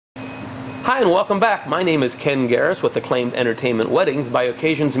Hi and welcome back. My name is Ken Garris with Acclaimed Entertainment Weddings by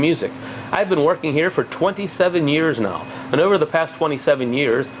Occasions Music. I've been working here for 27 years now, and over the past 27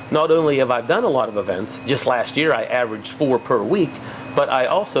 years, not only have I done a lot of events, just last year I averaged 4 per week, but I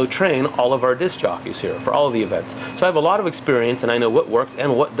also train all of our disc jockeys here for all of the events. So I have a lot of experience and I know what works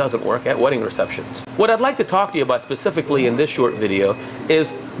and what doesn't work at wedding receptions. What I'd like to talk to you about specifically in this short video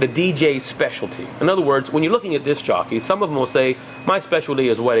is the DJ specialty. In other words, when you're looking at disc jockeys, some of them will say, my specialty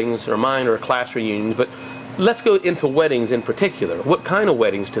is weddings, or mine are class reunions, but let's go into weddings in particular. What kind of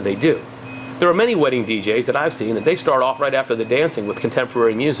weddings do they do? There are many wedding DJs that I've seen that they start off right after the dancing with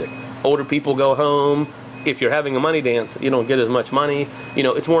contemporary music. Older people go home. If you're having a money dance, you don't get as much money. You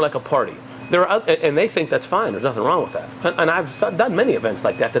know, it's more like a party. And they think that's fine. There's nothing wrong with that. And I've done many events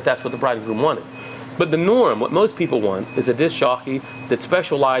like that, that's what the bride and groom wanted. But the norm, what most people want, is a disc jockey that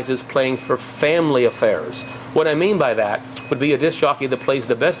specializes playing for family affairs. What I mean by that would be a disc jockey that plays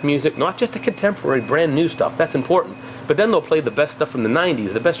the best music, not just the contemporary brand new stuff, that's important, but then they'll play the best stuff from the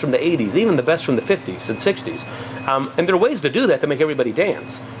 90s, the best from the 80s, even the best from the 50s and 60s. And there are ways to do that to make everybody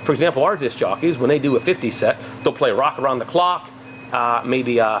dance. For example, our disc jockeys, when they do a 50s set, they'll play Rock Around the Clock,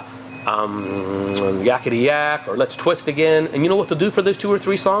 maybe Yakety Yak, or Let's Twist Again. And you know what they'll do for those 2 or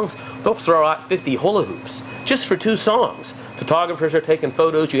 3 songs? They'll throw out 50 hula hoops just for 2 songs. Photographers are taking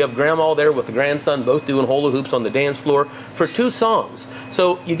photos. You have grandma there with the grandson both doing hula hoops on the dance floor for 2 songs.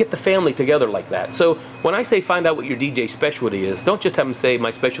 So you get the family together like that. So when I say find out what your DJ specialty is, don't just have them say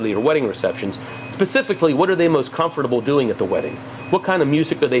my specialty are wedding receptions. Specifically, what are they most comfortable doing at the wedding? What kind of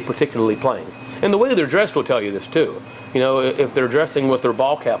music are they particularly playing? And the way they're dressed will tell you this too. You know, if they're dressing with their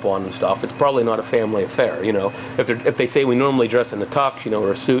ball cap on and stuff, it's probably not a family affair, you know. If they say we normally dress in a tux, you know,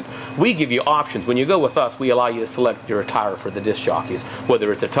 or a suit, we give you options. When you go with us, we allow you to select your attire for the disc jockeys,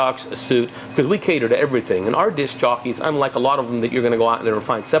 whether it's a tux, a suit, because we cater to everything. And our disc jockeys, unlike a lot of them that you're going to go out there and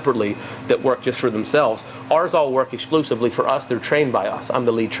find separately that work just for themselves, ours all work exclusively for us. They're trained by us. I'm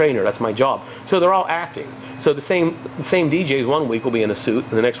the lead trainer. That's my job. So they're all acting. So the same DJs one week will be in a suit,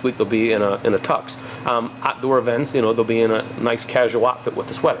 and the next week they'll be in a tux. Outdoor events, you know, they'll be in a nice casual outfit with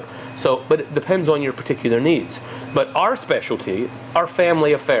the sweater. So, but it depends on your particular needs. But our specialty are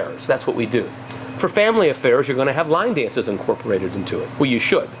family affairs. That's what we do. For family affairs, you're going to have line dances incorporated into it. Well, you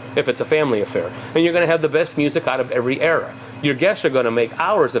should, if it's a family affair. And you're going to have the best music out of every era. Your guests are going to make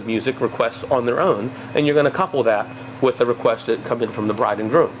hours of music requests on their own, and you're going to couple that with the requests that come in from the bride and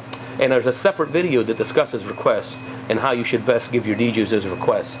groom. And there's a separate video that discusses requests and how you should best give your DJs those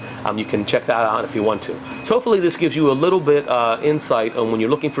requests. You can check that out if you want to. So hopefully this gives you a little bit insight on when you're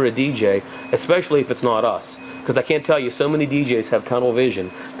looking for a DJ, especially if it's not us. Because I can't tell you, so many DJs have tunnel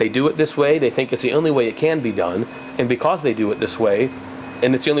vision. They do it this way, they think it's the only way it can be done, and because they do it this way,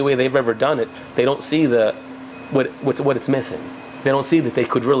 and it's the only way they've ever done it, they don't see what it's missing. They don't see that they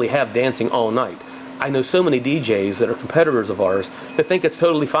could really have dancing all night. I know so many DJs that are competitors of ours that think it's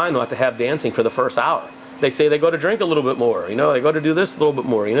totally fine not to have dancing for the first hour. They say they go to drink a little bit more, you know, they go to do this a little bit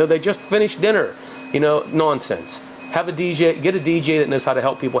more, you know, they just finished dinner, you know, nonsense. Have a DJ, get a DJ that knows how to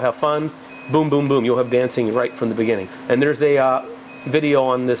help people have fun, boom, boom, boom, you'll have dancing right from the beginning. And there's a video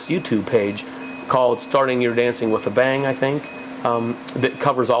on this YouTube page called Starting Your Dancing with a Bang, I think, that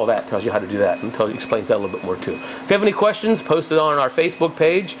covers all that, tells you how to do that, and explains that a little bit more too. If you have any questions, post it on our Facebook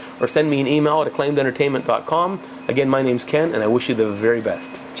page or send me an email at acclaimedentertainment.com. Again, my name's Ken, and I wish you the very best.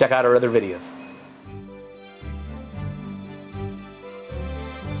 Check out our other videos.